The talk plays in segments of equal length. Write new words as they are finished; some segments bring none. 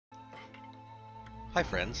Hi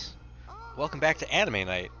friends, welcome back to Anime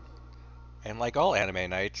Night. And like all anime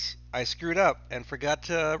nights, I screwed up and forgot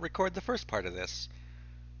to record the first part of this.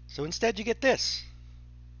 So instead you get this.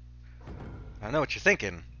 I know what you're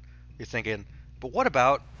thinking. You're thinking, but what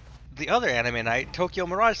about the other Anime Night Tokyo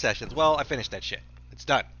Mirage sessions? Well, I finished that shit. It's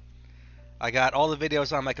done. I got all the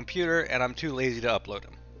videos on my computer and I'm too lazy to upload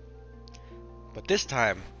them. But this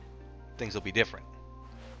time, things will be different.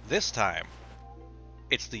 This time,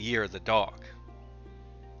 it's the year of the dog.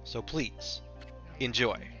 So please,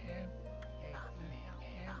 enjoy.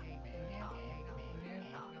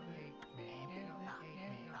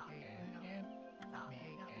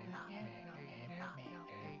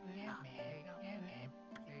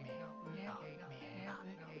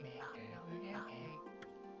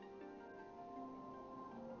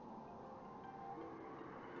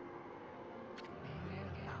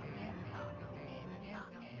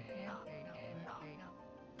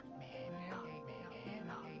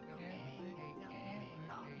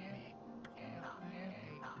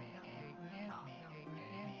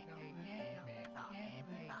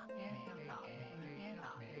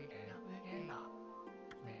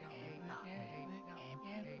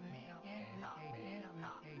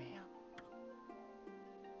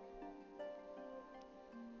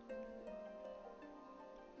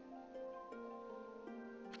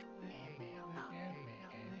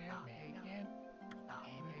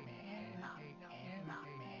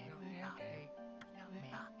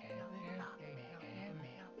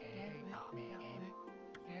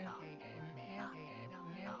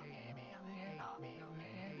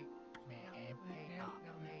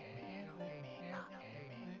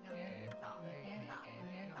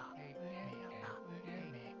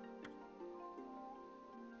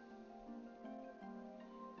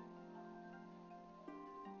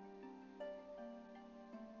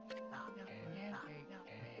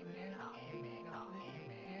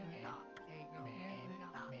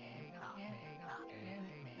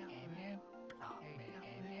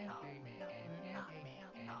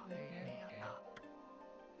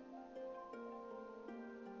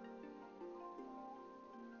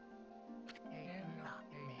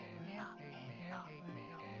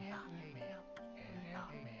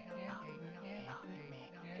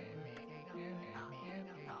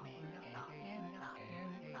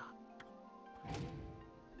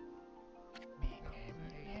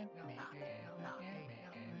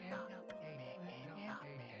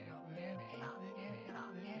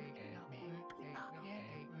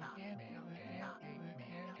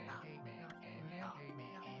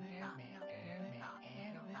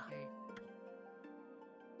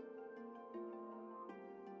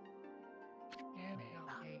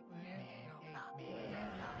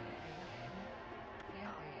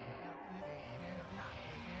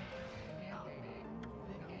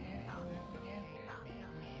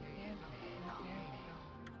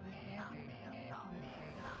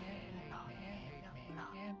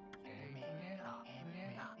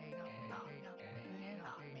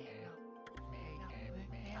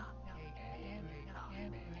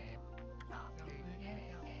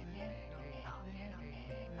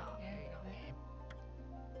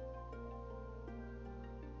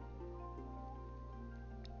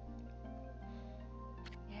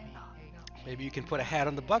 Maybe you can put a hat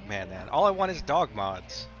on the Bugman then. All I want is dog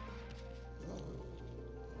mods.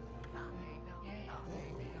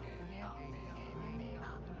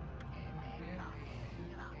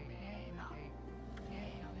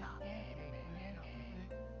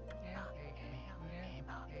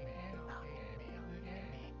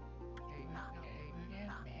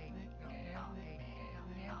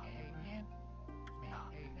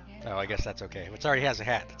 Oh, I guess that's okay. It already has a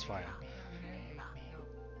hat, that's fine.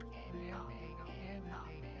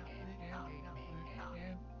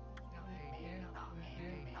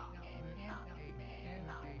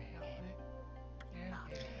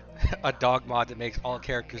 A dog mod that makes all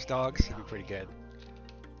characters dogs would be pretty good.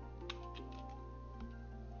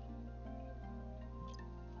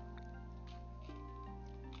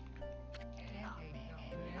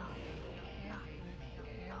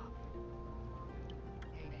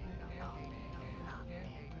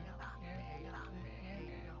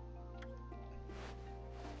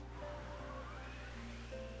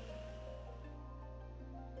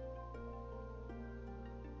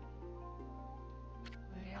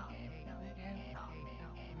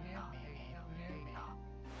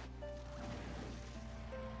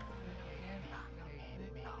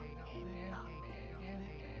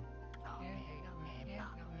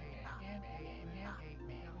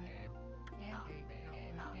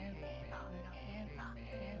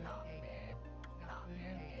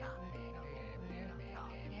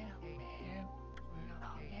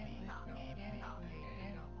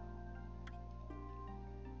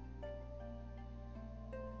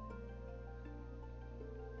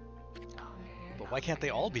 Why can't they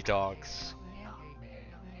all be dogs?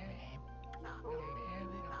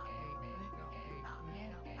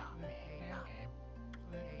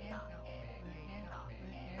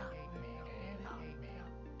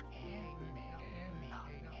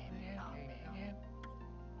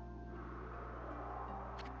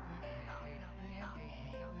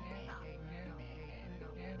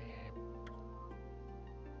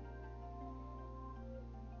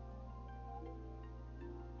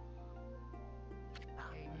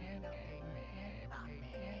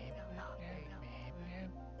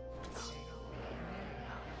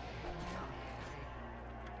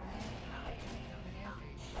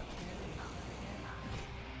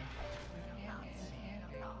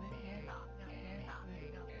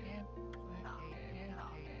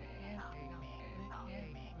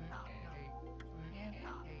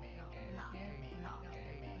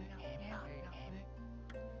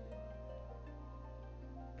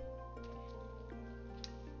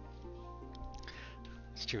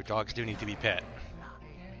 It's true, dogs do need to be pet.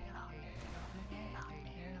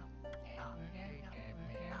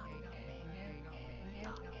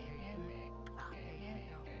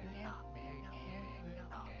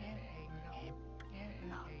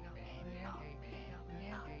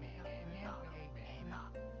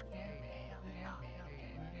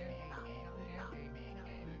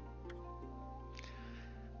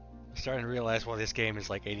 I'm starting to realize why this game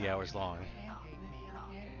is like 80 hours long.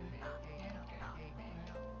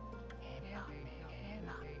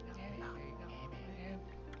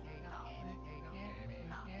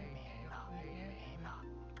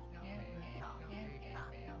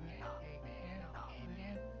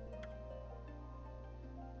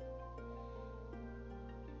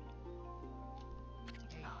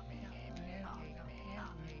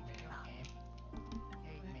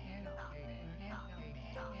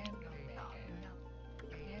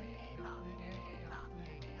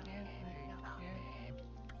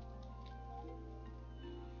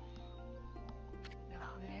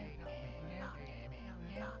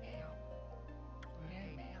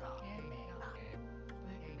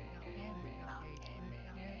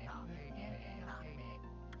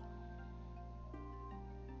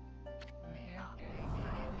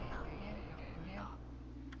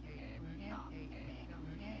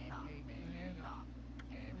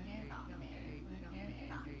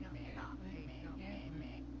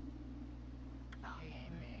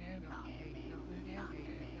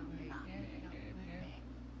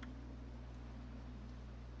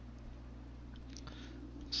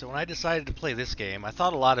 So when I decided to play this game, I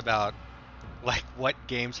thought a lot about like what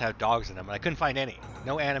games have dogs in them, and I couldn't find any.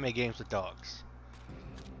 No anime games with dogs.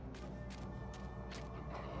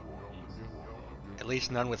 At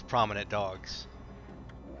least none with prominent dogs.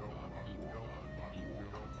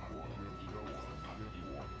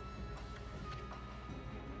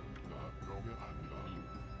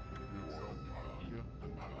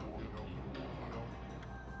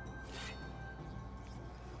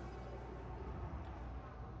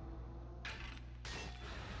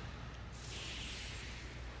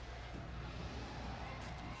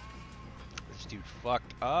 This dude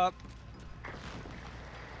fucked up.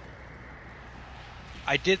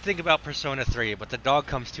 I did think about Persona 3, but the dog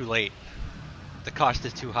comes too late. The cost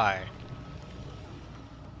is too high.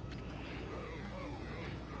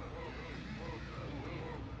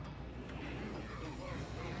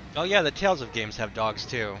 Oh yeah, the Tales of games have dogs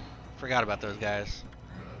too. Forgot about those guys.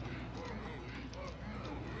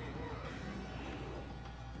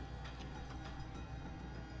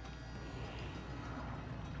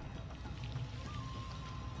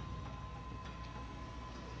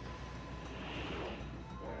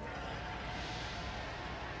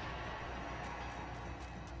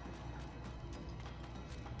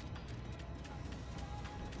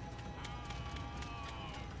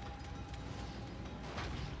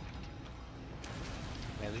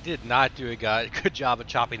 Man, they did not do a good job of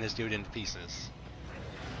chopping this dude into pieces.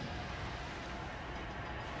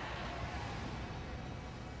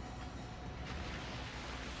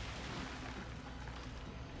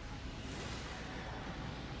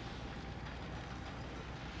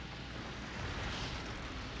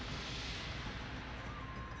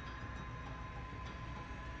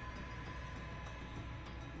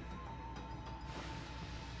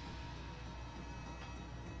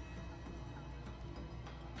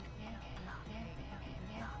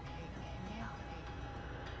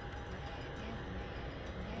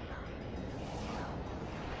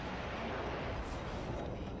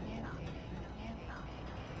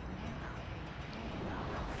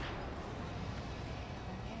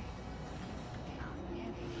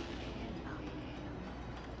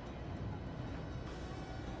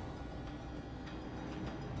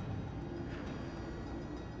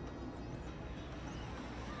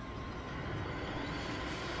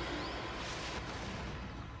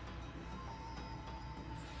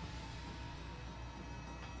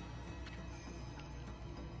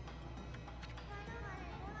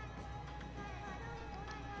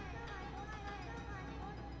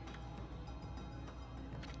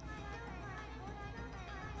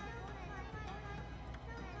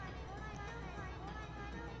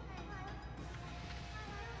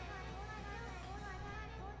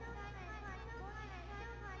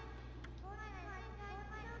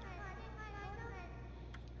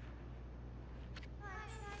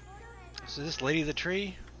 So this Lady of the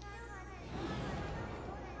Tree?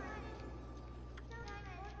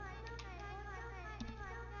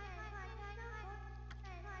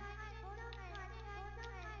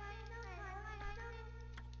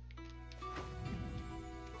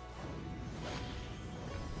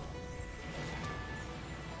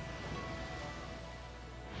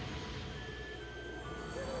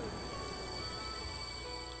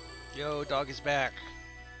 Yo, dog is back.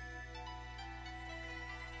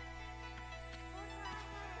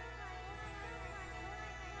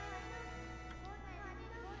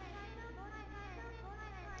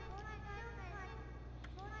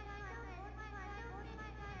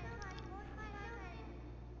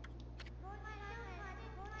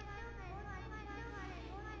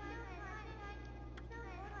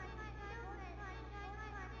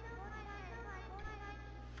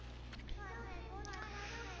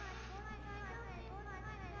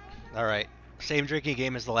 Alright, same drinking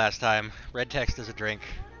game as the last time. Red text is a drink.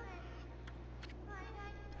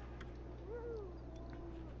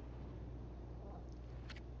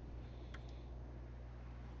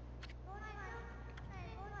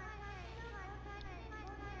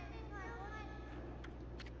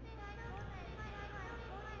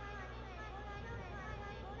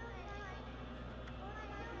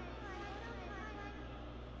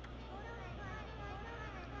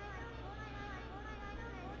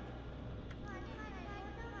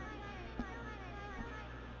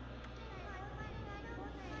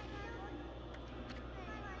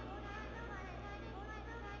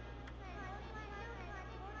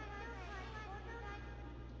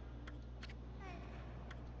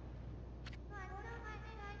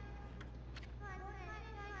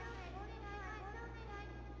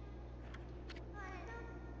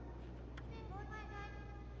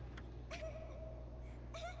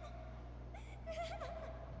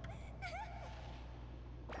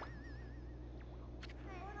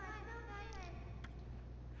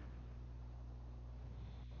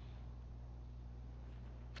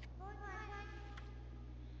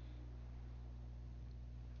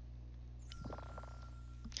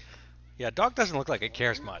 Yeah, dog doesn't look like it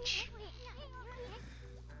cares much.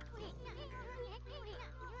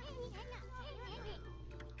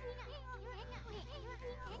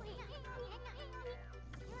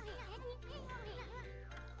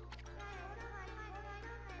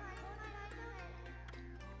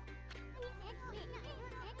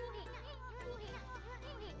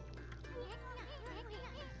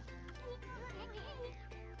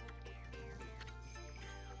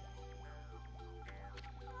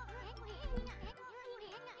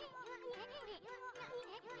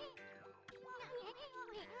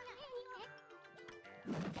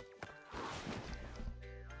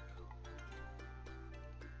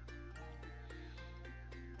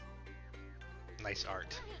 Nice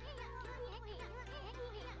art.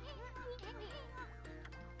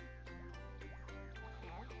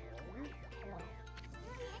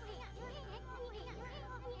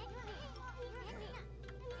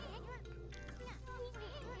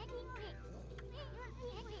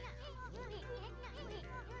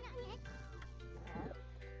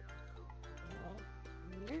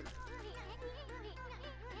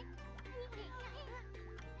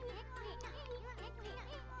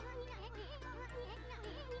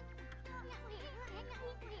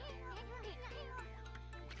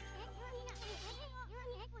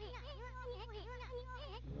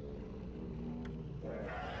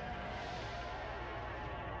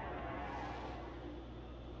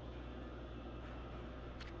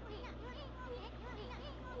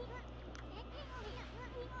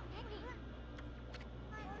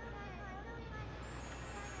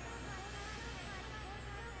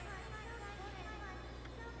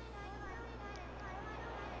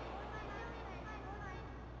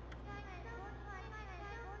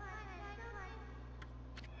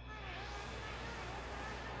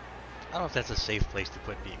 I don't know if that's a safe place to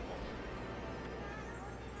put people.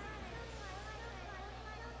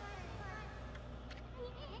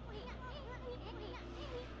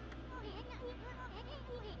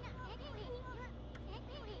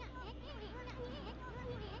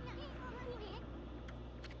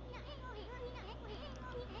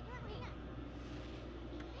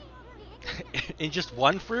 In just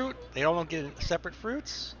one fruit? They don't get separate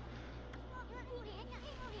fruits?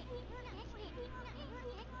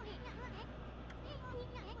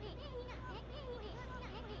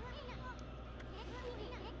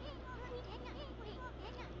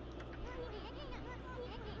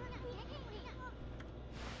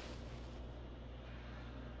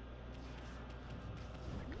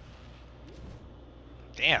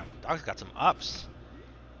 Damn, dog's got some ups.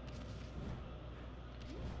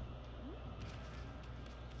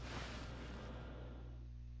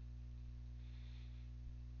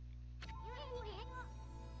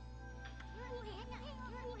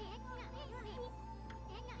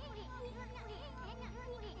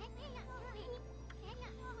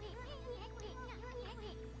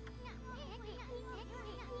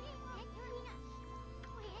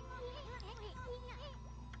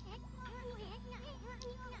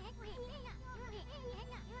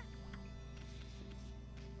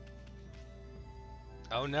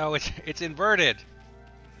 Oh no, it's inverted.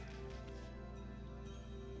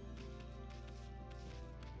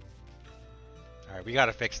 All right, we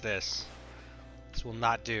gotta fix this. This will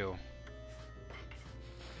not do.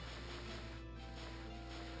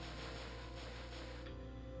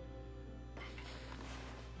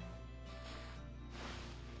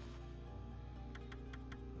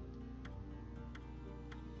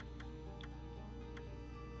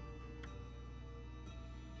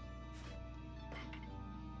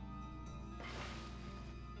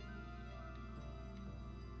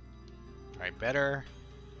 All right, better.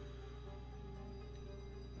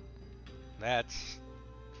 That's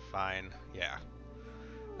fine. Yeah.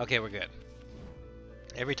 Okay, we're good.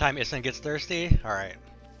 Every time Issen gets thirsty? Alright.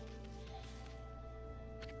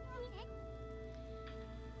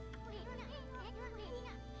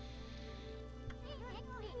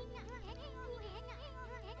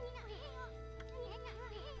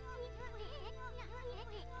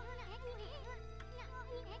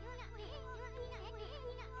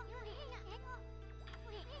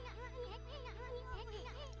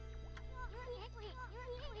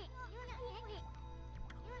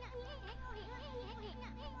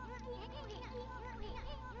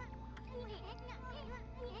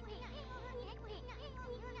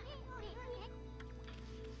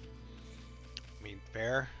 I mean,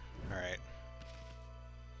 fair? Alright.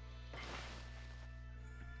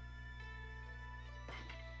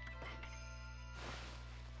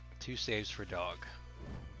 Two saves for dog.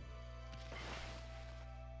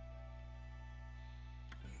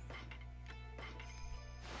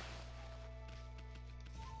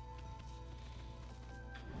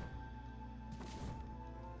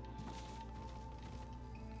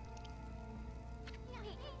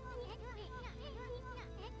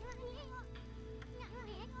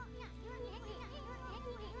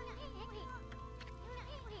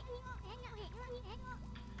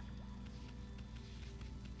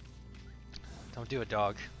 Don't do it,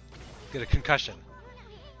 dog. Get a concussion.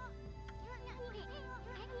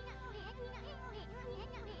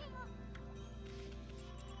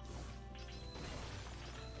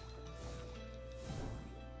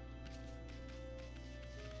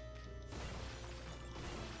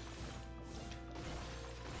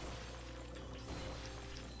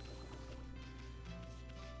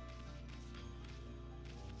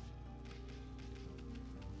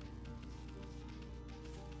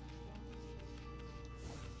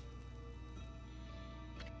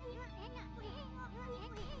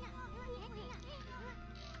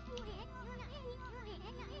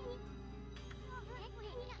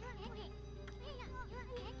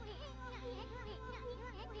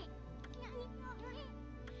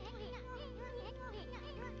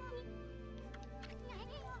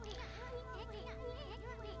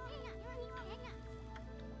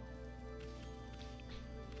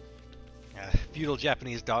 Feudal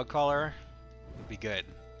Japanese dog collar would be good.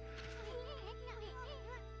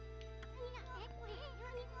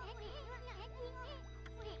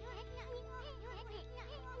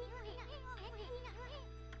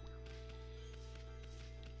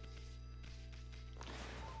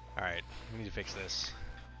 Alright, we need to fix this.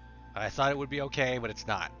 I thought it would be okay, but it's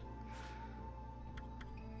not.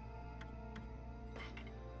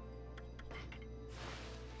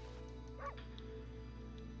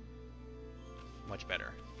 Much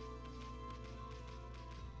better.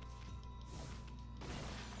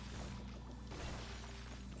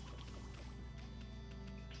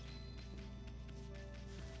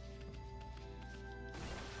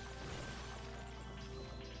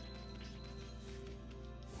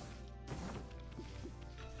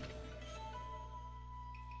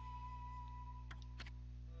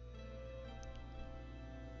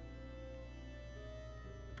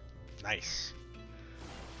 Nice.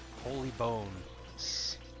 Holy bones.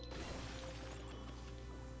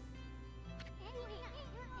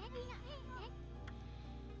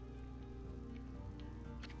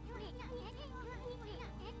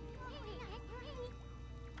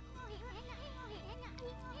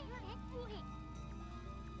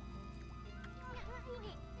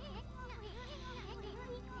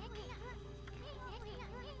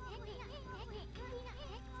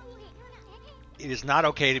 It is not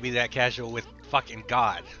okay to be that casual with fucking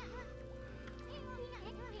God.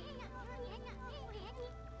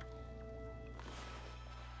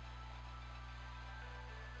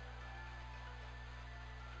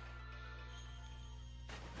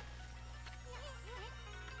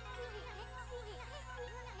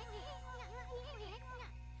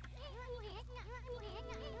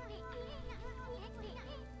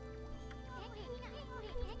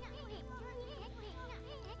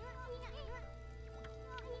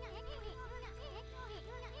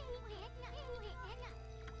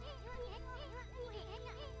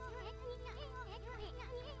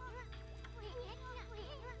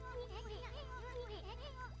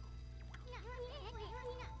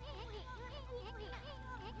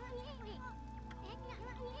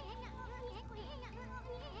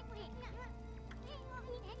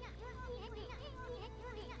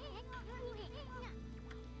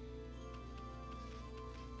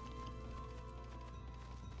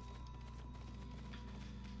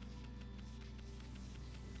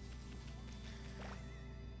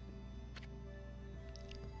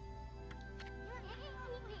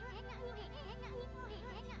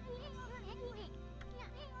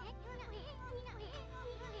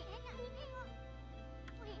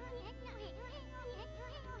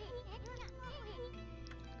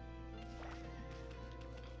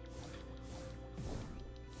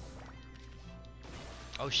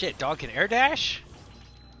 Oh shit, dog can air dash?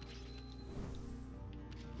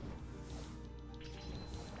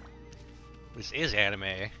 This is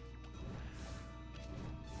anime.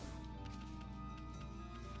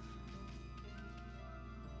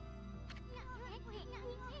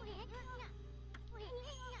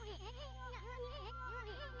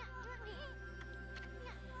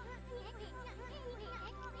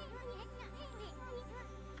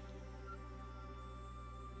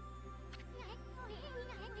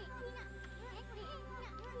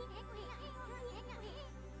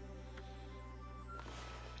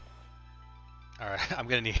 Alright, I'm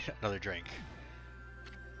gonna need another drink.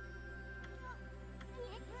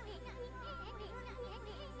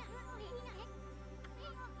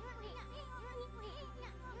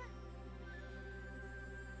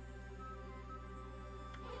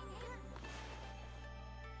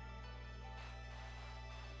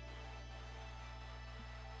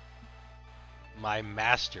 My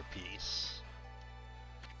masterpiece.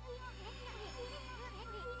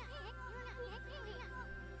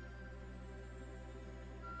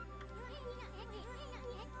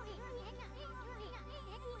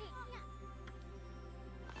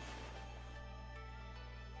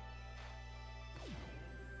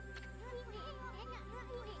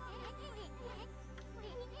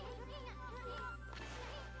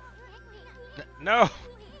 No!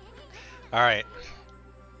 Alright.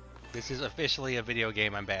 This is officially a video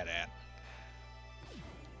game I'm bad at.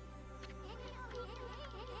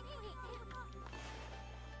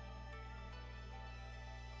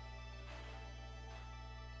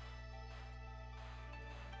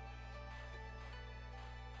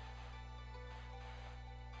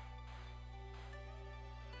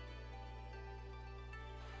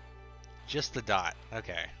 Just the dot.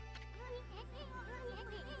 Okay.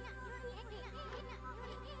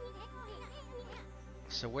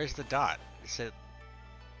 So where's the dot? Is it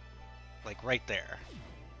like right there?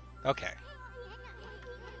 Okay.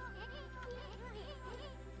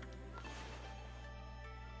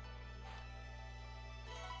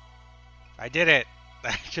 I did it!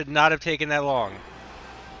 That should not have taken that long.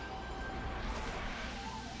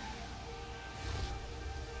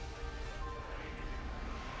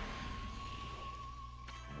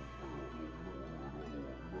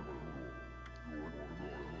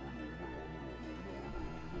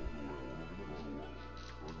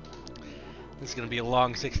 This is gonna be a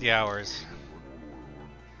long 60 hours.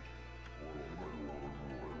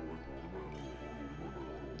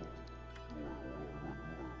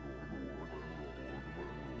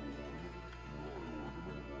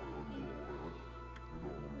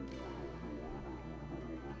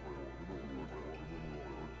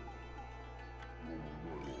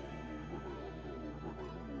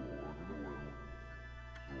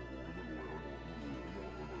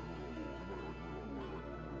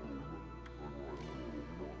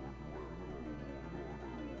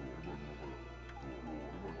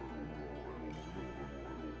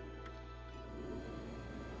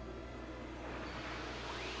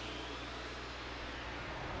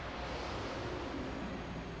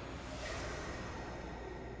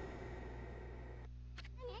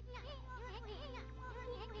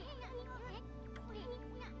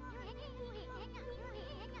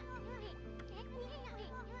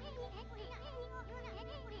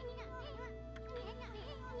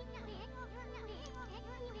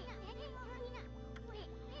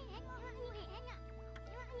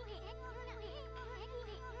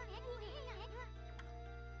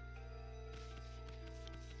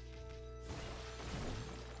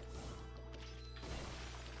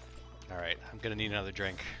 Alright, I'm gonna need another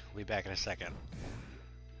drink. I'll be back in a second.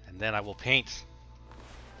 And then I will paint.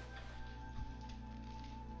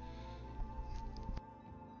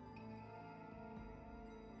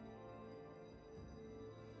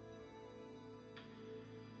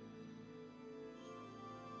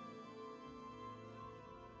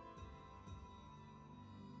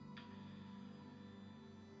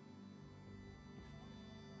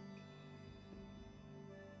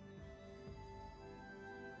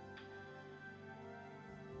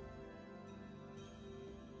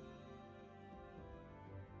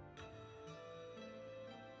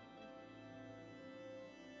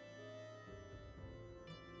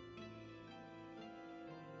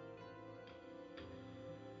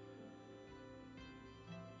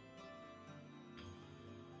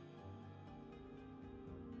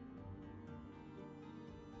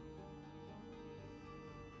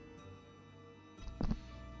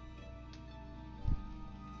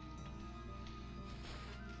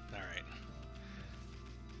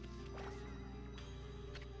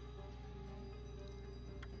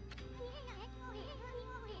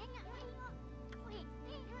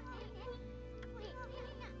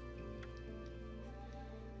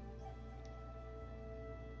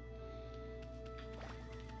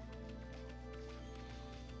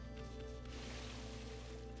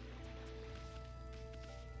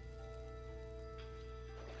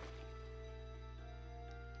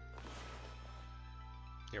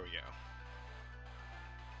 Here we go.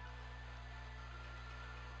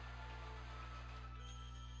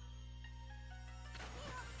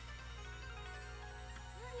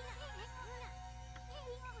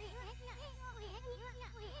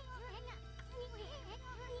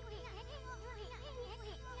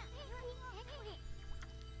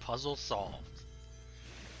 Puzzle solved.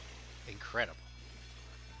 Incredible.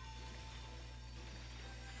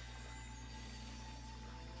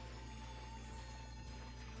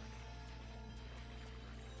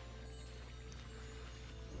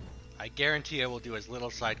 I guarantee I will do as little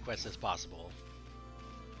side quests as possible.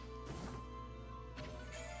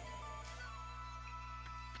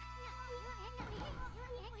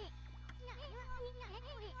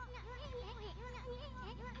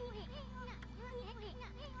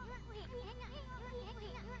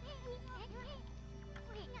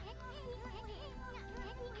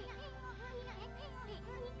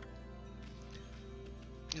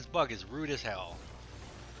 This bug is rude as hell.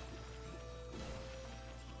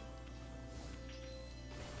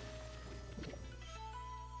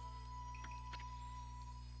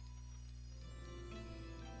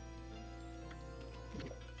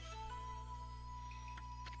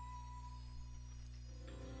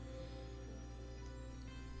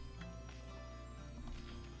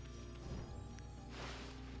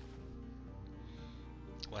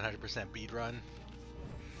 %, beat run.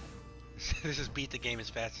 This is beat the game as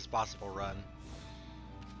fast as possible run.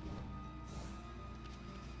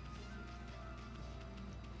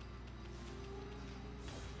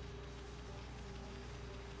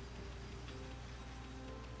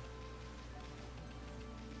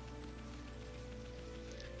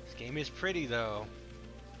 This game is pretty though.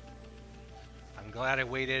 I'm glad I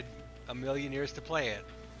waited a million years to play it.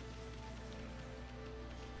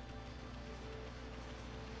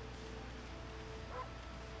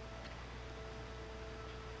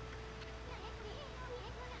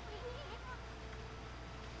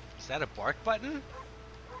 Is that a bark button?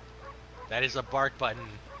 That is a bark button.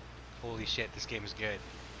 Holy shit, this game is good.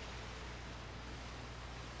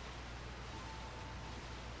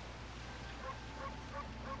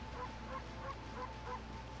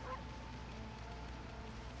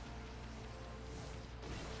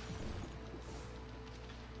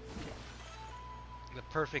 The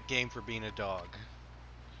perfect game for being a dog.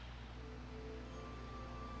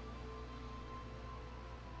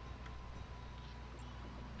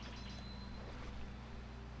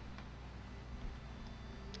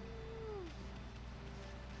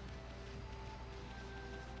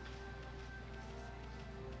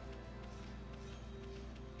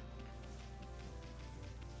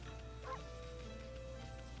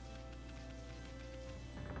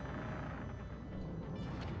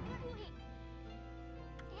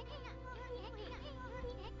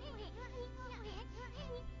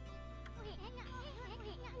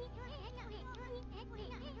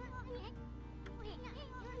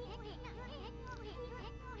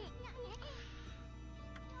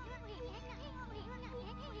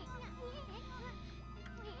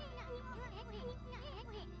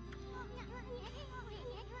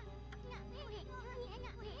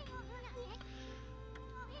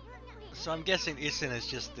 So I'm guessing Isin is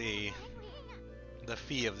just the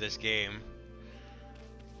fee of this game.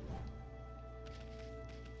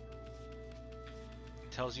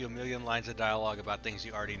 It tells you a million lines of dialogue about things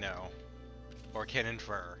you already know or can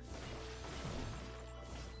infer.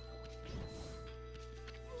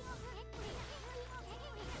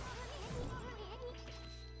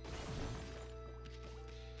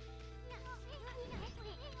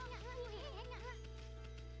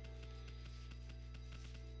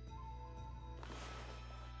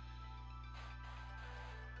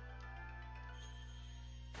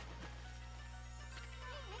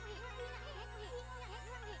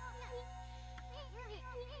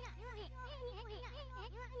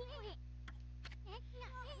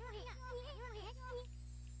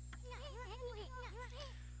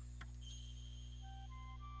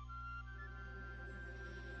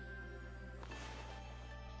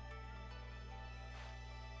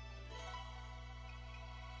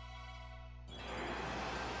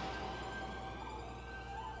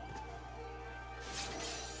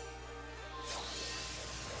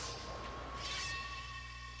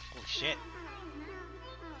 Holy shit.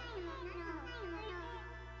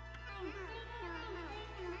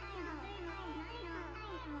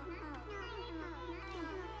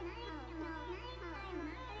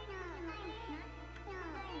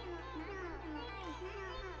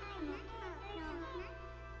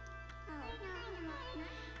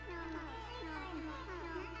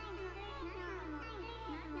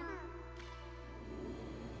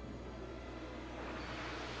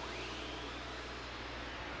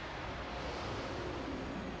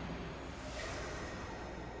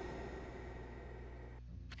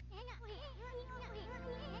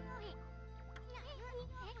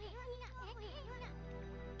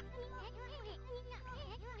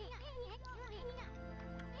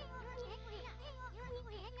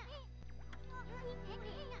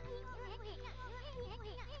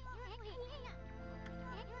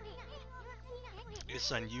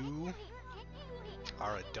 son, you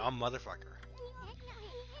are a dumb motherfucker.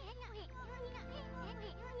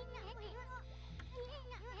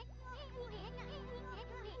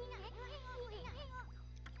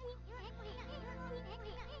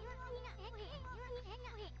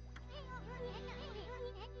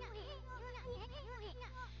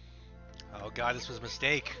 Oh god, this was a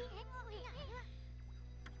mistake.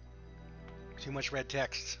 Too much red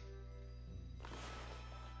text.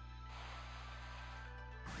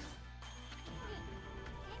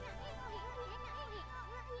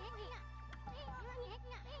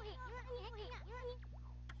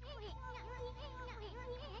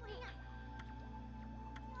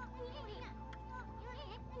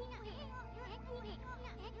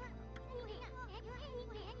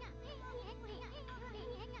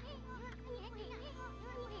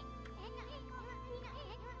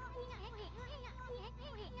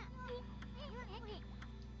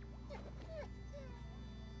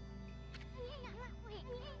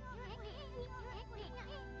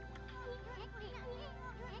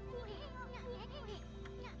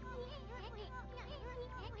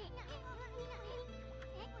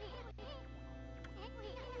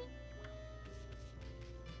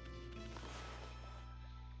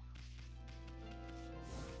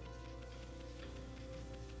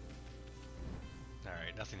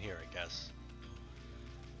 Alright, nothing here, I guess.